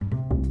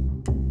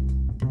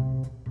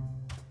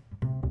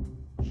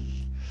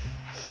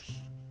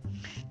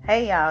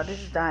Hey y'all, this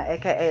is Don,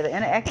 aka the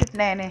Interactive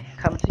Nanny,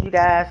 coming to you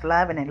guys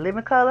live and in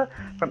living color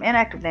from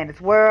Interactive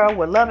Nanny's world,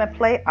 where love and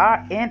play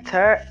are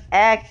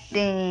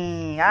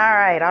interacting.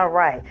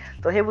 Alright.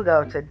 So here we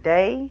go.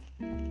 Today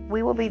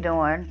we will be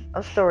doing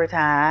a story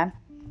time,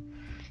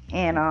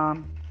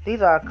 and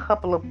these are a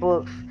couple of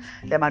books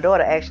that my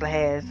daughter actually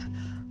has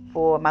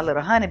for my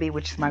little honeybee,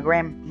 which is my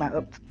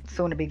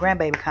soon to be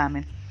grandbaby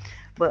coming.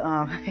 But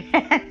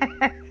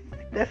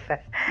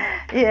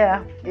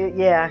yeah.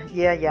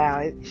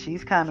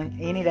 She's coming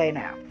any day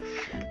now.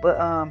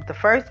 But the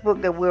first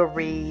book that we'll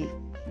read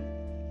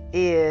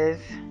is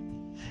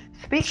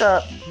Speak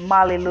Up,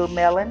 Molly Lou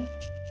Melon,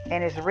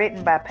 and it's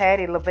written by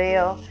Patty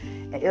Lavelle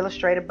and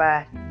illustrated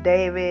by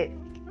David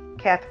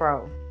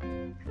Cathro.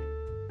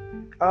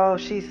 Oh,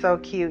 she's so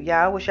cute,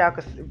 y'all. I wish y'all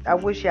could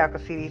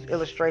see these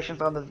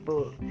illustrations on this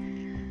book.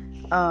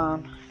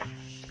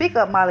 Speak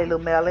Up, Molly Lou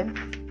Melon.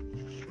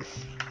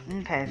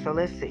 Okay, so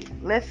let's see.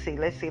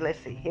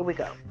 Here we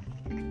go.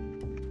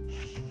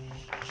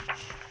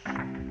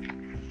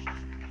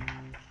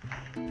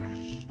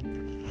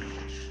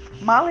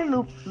 Molly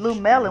Lou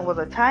Melon was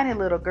a tiny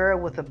little girl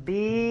with a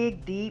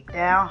big, deep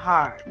down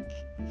heart.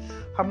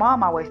 Her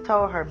mom always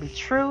told her, be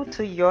true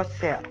to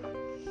yourself.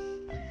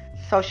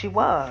 So she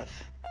was.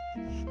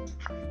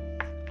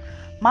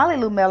 Molly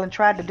Lou Melon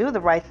tried to do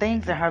the right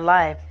things in her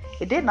life.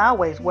 It didn't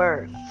always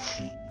work.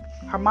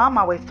 Her mom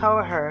always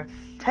told her,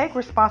 take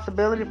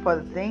responsibility for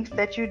the things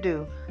that you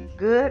do,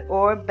 good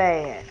or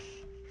bad.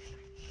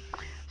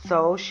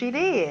 So she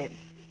did.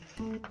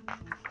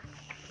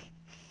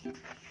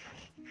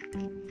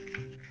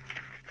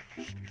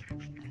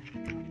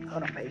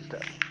 Hold on, page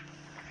up.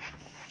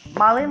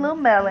 Molly Lou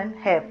Melon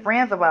had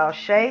friends of all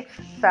shapes,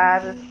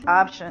 sizes,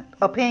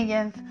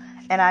 opinions,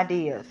 and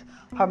ideas.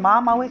 Her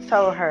mom always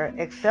told her,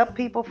 accept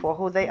people for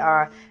who they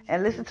are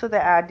and listen to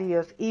their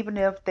ideas even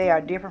if they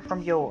are different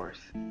from yours.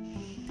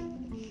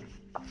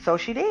 So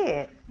she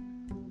did.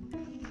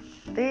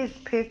 These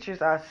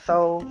pictures are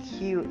so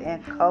cute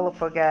and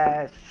colorful,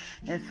 guys.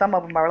 And some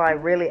of them are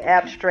like really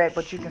abstract,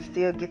 but you can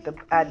still get the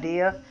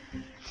idea.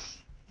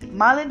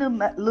 Molly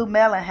Lou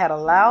Melon had a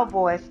loud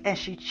voice, and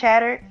she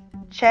chatted,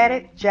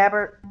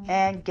 jabbered,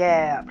 and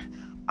gabbed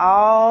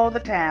all the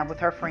time with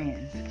her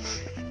friends.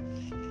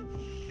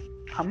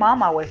 Her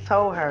mom always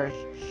told her,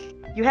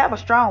 you have a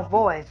strong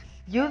voice.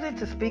 Use it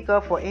to speak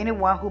up for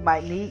anyone who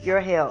might need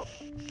your help.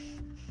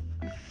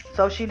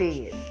 So she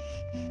did.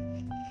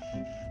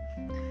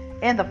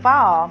 In the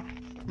fall,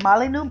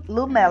 Molly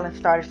Lou Melon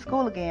started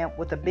school again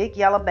with a big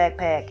yellow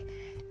backpack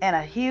and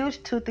a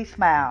huge toothy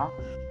smile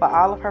for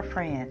all of her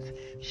friends.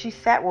 She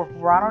sat with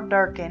Ronald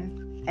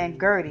Durkin and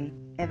Gertie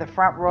in the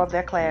front row of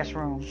their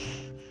classroom.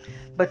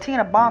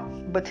 Bettina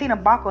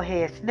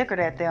Bonklehead snickered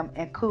at them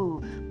and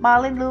cooed,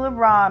 Molly Lou and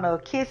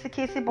Ronald,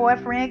 kissy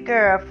boyfriend,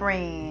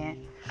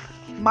 girlfriend.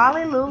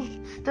 Molly Lou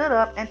stood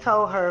up and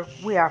told her,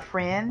 we are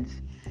friends.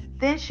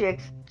 Then she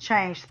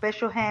exchanged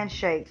special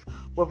handshakes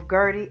with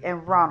Gertie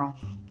and Ronald.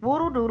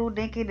 Woodle doodle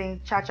dinky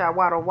dink, cha cha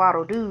waddle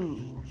waddle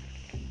doo.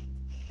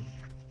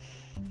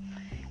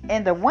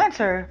 In the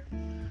winter,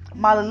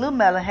 Molly Lou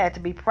Melon had to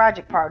be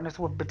project partners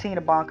with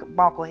Bettina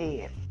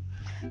Bonklehead.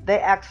 They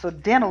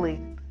accidentally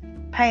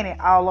painted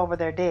all over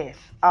the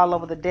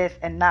desk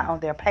and not on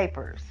their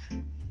papers.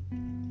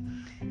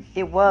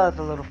 It was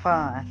a little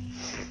fun.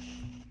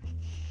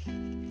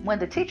 When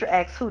the teacher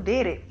asked who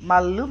did it,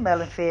 Molly Lou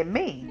Melon said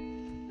me,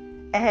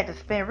 and had to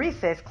spend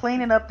recess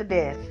cleaning up the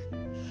desk.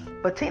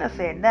 Bettina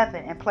said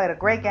nothing and played a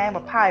great game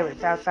of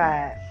pirates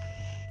outside.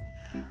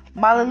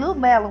 Molly Lou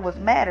Melon was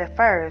mad at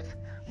first,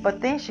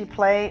 but then she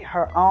played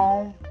her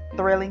own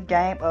thrilling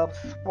game of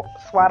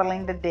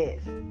swaddling the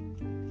desk.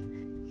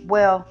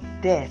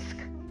 Desk.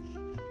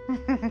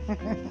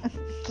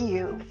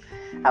 Cute.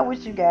 I wish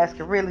you guys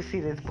could really see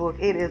this book.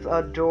 It is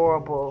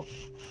adorable.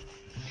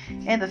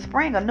 In the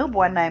spring, a new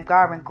boy named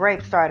Garvin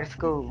Grape started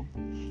school.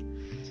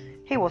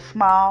 He was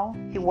small,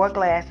 he wore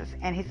glasses,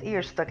 and his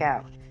ears stuck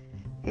out.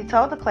 He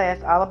told the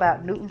class all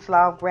about Newton's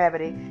law of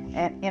gravity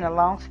and in a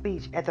long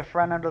speech at the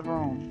front of the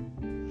room.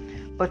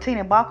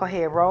 Bettina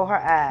Bonklehead rolled her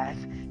eyes,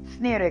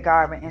 sneered at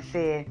Garvin, and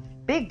said,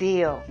 big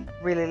deal,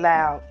 really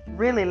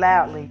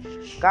loudly.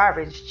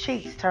 Garvin's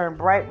cheeks turned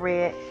bright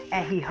red,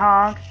 and he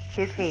hung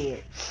his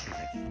head.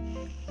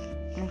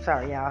 I'm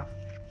sorry, y'all.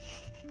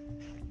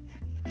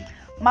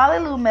 Molly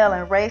Lou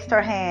Melon raised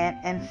her hand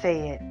and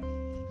said,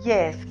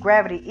 yes,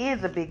 gravity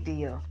is a big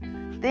deal.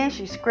 Then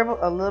she scribbled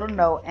a little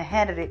note and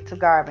handed it to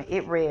Garvin.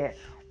 It read,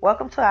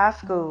 welcome to our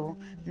school.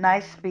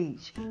 Nice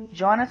speech.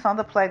 Join us on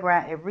the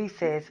playground at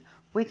recess.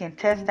 We can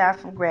test out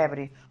some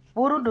gravity.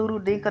 Woodle doodle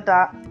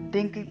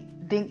dinky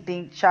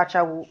dink cha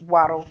cha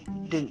waddle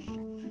doo.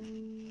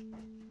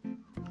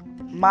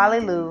 Molly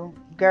Lou,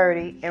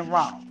 Gertie, and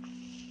Ronald.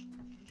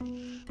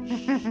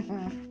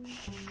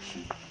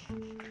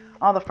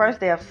 On the first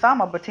day of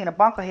summer, Bettina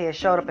Bonklehead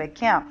showed up at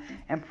camp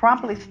and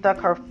promptly stuck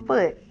her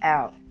foot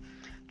out,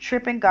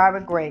 tripping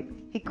Garvin Grape.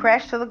 He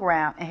crashed to the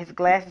ground and his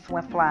glasses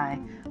went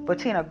flying.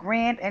 Bettina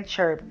grinned and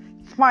chirped,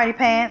 smarty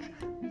pants,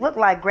 look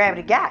like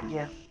gravity got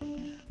you.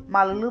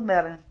 Molly Lou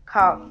Melon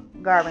caught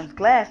Garvin's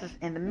glasses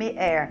in the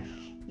midair,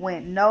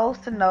 went nose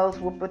to nose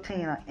with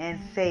Bettina, and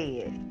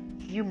said,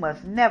 "You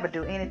must never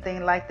do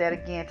anything like that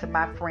again to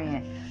my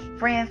friend.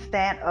 Friends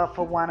stand up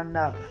for one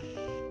another."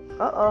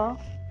 Uh-oh,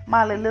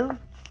 Molly Lou.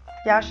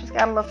 Y'all, she's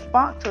got a little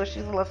spunk to her.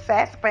 She's a little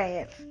sass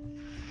pants.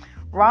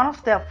 Ronald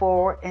stepped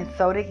forward, and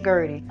so did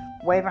Gertie,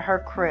 waving her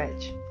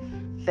crutch.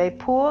 They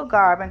pulled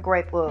Garvin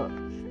Grape up,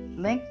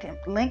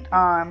 linked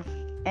arms,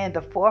 and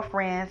the four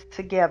friends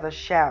together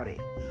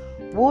shouted,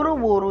 "Woodle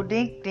woodle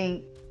dink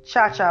dink,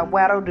 cha cha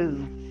waddle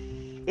doo.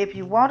 If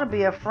you want to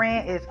be a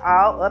friend, it's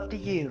all up to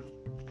you."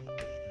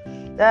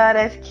 Ah,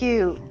 that's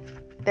cute.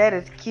 That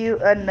is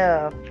cute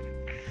enough.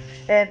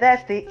 And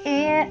that's the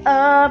end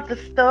of the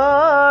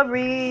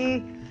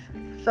story.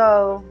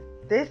 So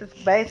this is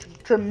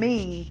basically, to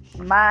me,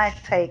 my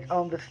take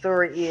on the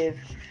story is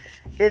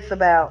it's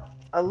about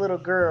a little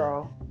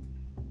girl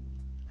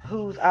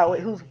whose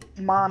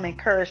mom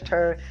encouraged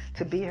her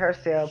to be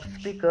herself,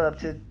 speak up,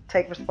 to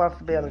take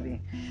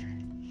responsibility,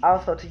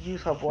 also to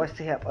use her voice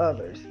to help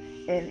others.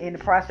 And in the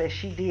process,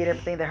 she did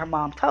everything that her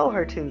mom told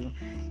her to,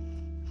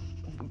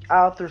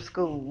 all through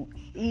school,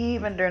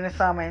 even during the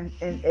summer,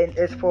 and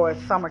as far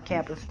as summer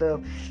camp and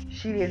stuff.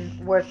 She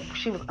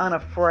was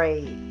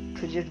unafraid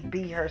to just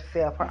be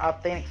herself, her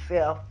authentic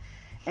self,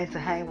 and to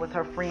hang with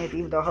her friends,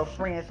 even though her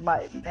friends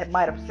might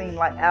have seemed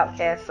like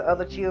outcasts to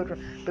other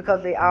children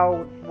because they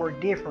all were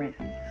different.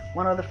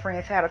 One of the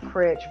friends had a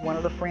crutch. One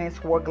of the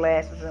friends wore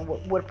glasses and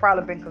would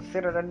probably been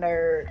considered a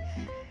nerd.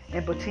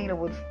 And Bettina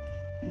was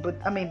the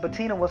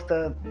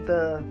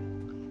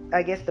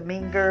I guess the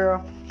mean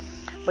girl.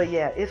 But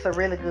yeah, it's a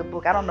really good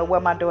book. I don't know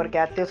where my daughter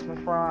got this one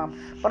from,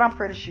 but I'm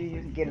pretty sure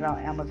you can get it on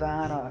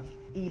Amazon or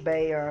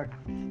eBay or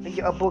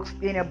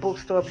in a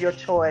bookstore of your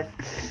choice.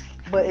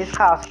 But it's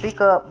called Speak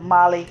Up,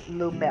 Molly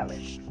Lou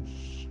Melon.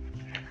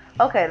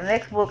 Okay, the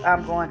next book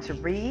I'm going to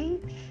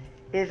read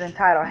is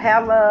entitled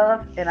Hair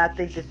Love, and I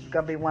think this is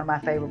going to be one of my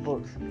favorite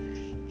books.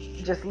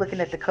 Just looking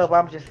at the cover,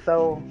 I'm just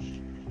so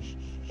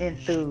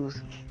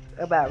enthused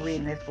about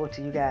reading this book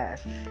to you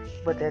guys.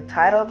 But the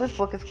title of this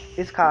book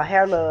is called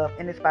Hair Love,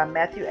 and it's by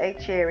Matthew A.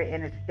 Cherry,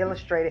 and it's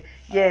illustrated.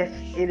 Yes,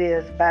 it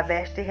is by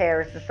Vashti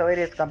Harrison, so it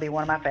is going to be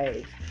one of my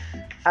faves.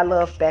 I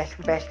love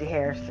Vashti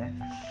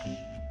Harrison.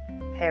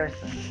 Hair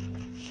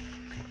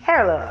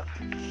Love.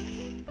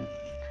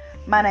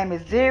 My name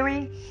is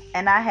Ziri,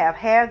 and I have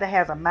hair that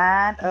has a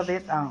mind of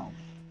its own.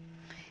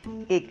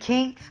 It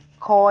kinks,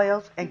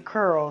 coils, and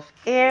curls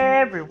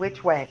every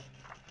which way.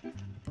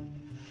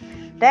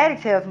 Daddy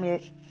tells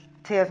me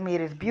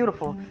it is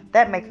beautiful.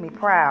 That makes me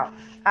proud.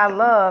 I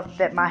love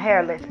that my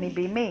hair lets me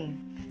be me.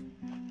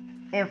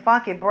 In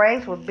funky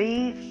braids with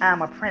beads,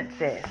 I'm a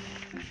princess.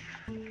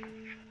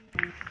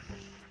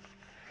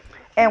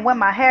 And when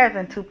my hair is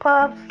in two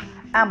puffs,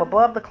 I'm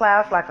above the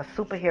clouds like a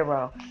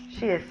superhero.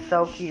 She is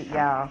so cute,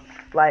 y'all.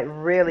 Like,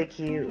 really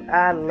cute.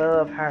 I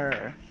love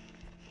her.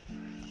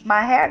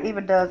 My hair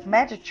even does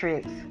magic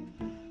tricks.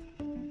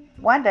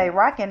 One day,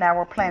 Rocky and I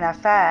were playing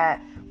outside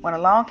when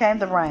along came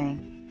the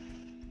rain.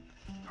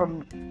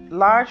 From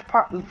large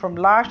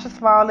to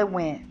small it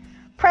went.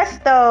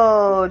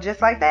 Presto!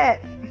 Just like that.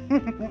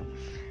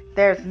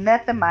 There's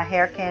nothing my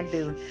hair can't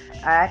do.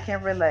 I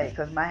can relate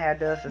because my hair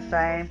does the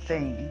same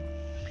thing.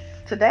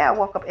 Today I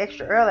woke up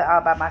extra early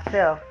all by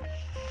myself.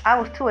 I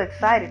was too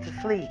excited to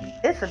sleep.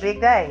 It's a big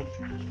day.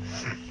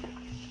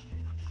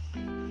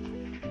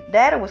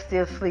 Daddy was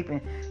still sleeping.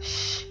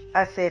 Shh,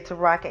 I said to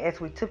Rocky as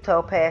we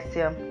tiptoed past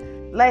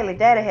him. Lately,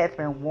 Daddy has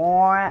been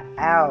worn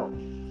out.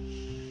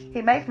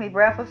 He makes me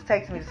breakfast,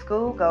 takes me to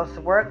school, goes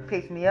to work,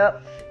 picks me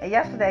up, and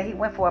yesterday he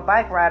went for a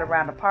bike ride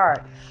around the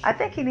park. I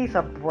think he needs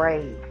a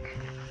break.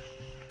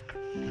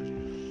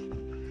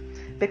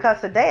 Because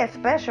today is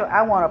special,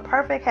 I want a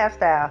perfect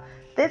hairstyle.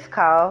 This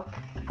calls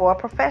for a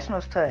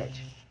professional's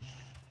touch.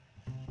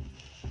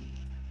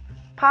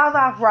 Pause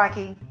off,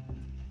 Rocky.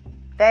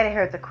 Daddy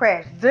heard the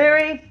crash.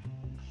 Ziri,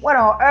 what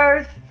on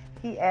earth?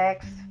 He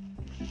asked.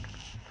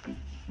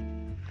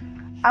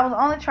 I was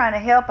only trying to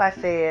help, I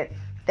said.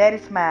 Daddy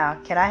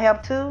smiled. Can I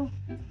help too?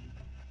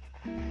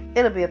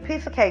 It'll be a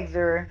piece of cake,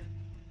 Ziri.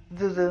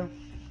 Zuzu.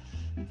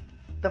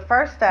 The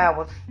first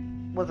style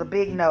was a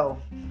big no.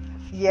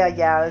 Yeah,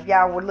 y'all. If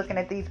y'all were looking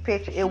at these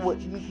pictures, it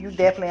would you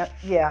definitely,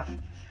 yeah.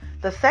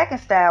 The second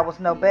style was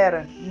no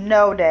better.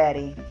 No,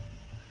 Daddy.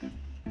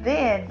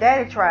 Then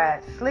Daddy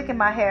tried slicking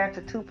my hair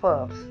into two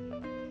puffs.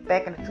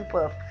 Back into two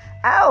puffs.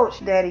 Ouch,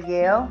 Daddy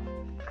yelled.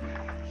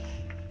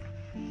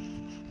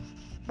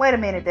 Wait a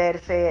minute, Daddy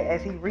said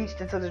as he reached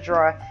into the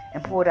drawer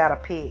and pulled out a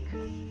pick.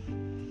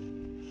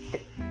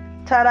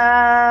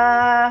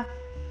 Ta-da!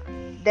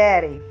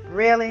 Daddy,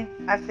 really?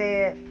 I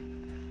said.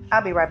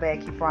 I'll be right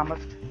back, he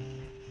promised.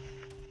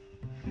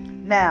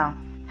 Now,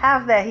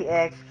 how's that, he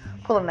asked,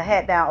 pulling the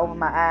hat down over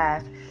my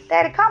eyes.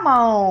 Daddy, come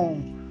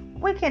on.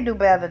 We can do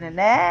better than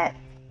that.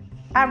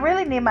 I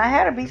really need my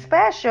hair to be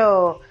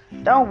special.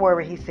 Don't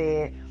worry, he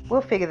said.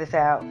 We'll figure this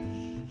out.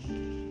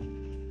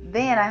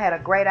 Then I had a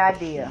great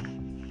idea.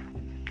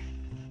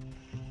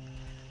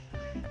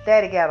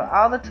 Daddy gathered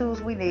all the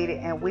tools we needed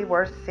and we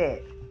were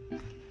set.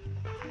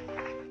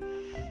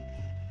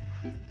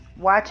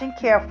 Watching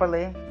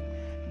carefully,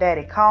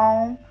 Daddy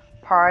combed,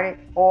 parted,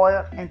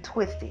 oiled, and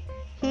twisted.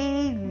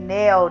 He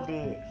nailed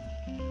it.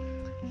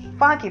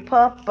 Funky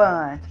puff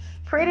buns.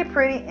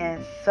 Pretty,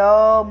 and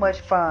so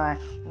much fun.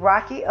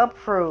 Rocky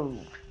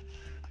approved.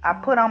 I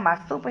put on my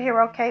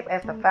superhero cape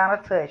as the final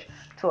touch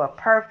to a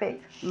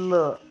perfect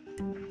look.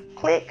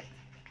 Click.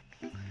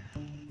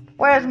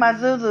 Where's my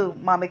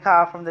Zuzu? Mommy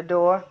called from the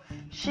door.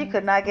 She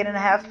could not get in the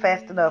house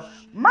fast enough.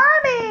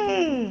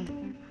 Mommy!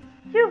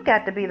 You've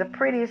got to be the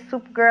prettiest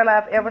Supergirl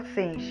I've ever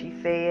seen, she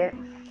said.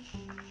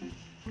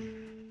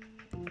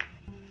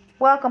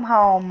 Welcome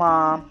home,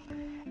 Mom.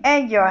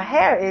 And your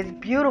hair is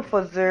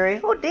beautiful, Zuri.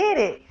 Who did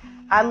it?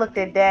 I looked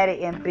at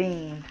Daddy and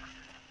beamed.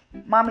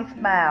 Mommy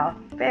smiled.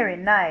 Very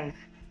nice.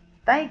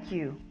 Thank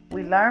you.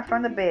 We learned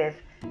from the best,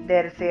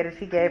 Daddy said as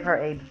he gave her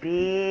a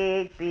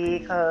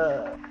big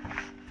hug.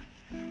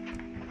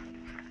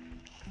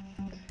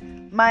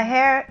 My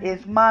hair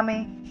is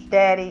Mommy,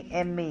 Daddy,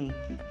 and me.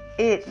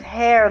 It's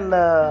hair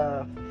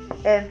love.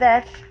 And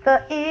that's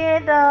the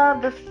end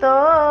of the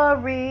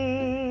story.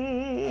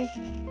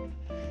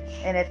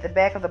 And at the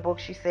back of the book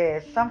she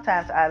says,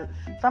 sometimes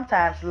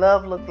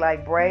love looks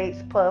like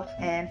braids, puffs,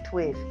 and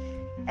twists.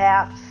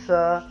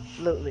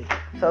 Absolutely.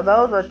 So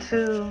those are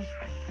two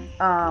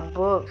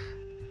books,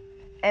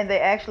 and they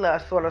actually are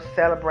sort of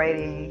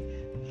celebrating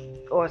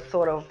or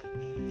sort of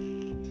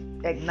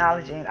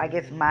acknowledging, I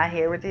guess, my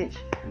heritage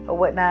or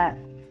whatnot.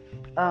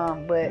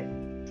 But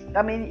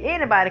I mean,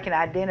 anybody can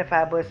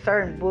identify, but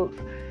certain books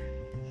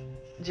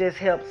just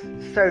helps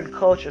certain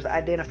cultures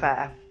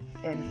identify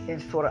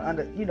and sort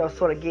of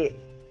sort of get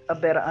a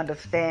better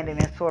understanding,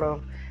 and sort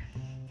of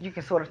you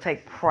can sort of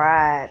take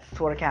pride,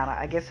 sort of kind of.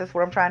 I guess that's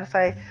what I'm trying to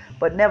say.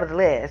 But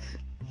nevertheless,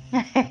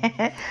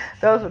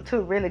 those were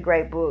two really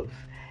great books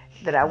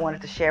that I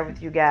wanted to share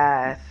with you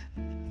guys.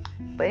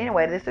 But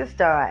anyway, this is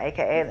Star,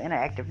 aka the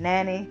Interactive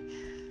Nanny,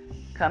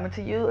 coming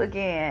to you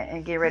again,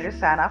 and get ready to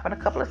sign off in a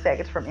couple of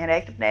seconds from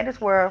Interactive Nanny's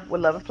World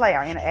with Love and Play.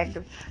 Our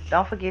Interactive.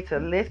 Don't forget to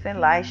listen,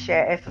 like,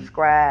 share, and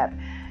subscribe.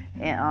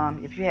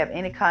 And if you have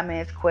any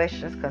comments,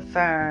 questions,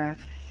 concerns,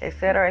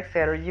 etc.,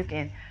 you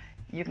can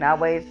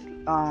always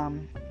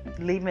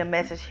leave me a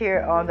message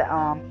here on the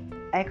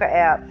Anchor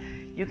app.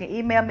 You can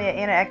email me at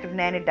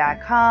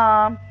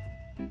interactivenanny.com,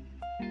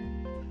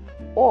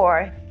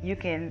 or you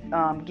can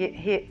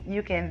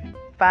you can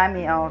find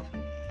me on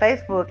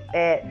Facebook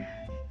at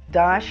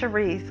Dawn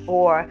Sharice,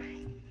 or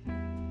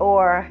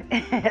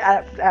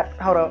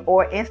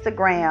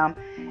Instagram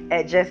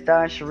at Just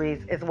Dawn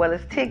Sharice, as well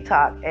as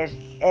TikTok as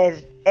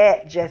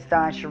at Just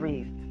Dawn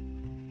Sharice.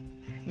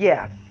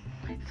 Yeah.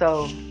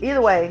 So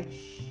either way,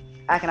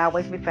 I can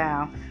always be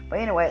found. But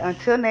anyway,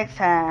 until next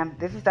time,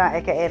 this is Dawn,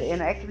 aka the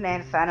Interactive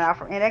Nanny, signing off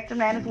from Interactive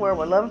Nanny's World,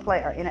 where Love and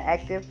Play are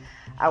interactive.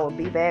 I will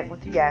be back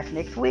with you guys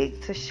next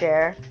week to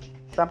share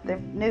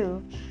something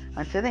new.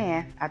 Until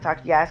then, I'll talk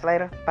to you guys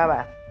later.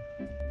 Bye-bye.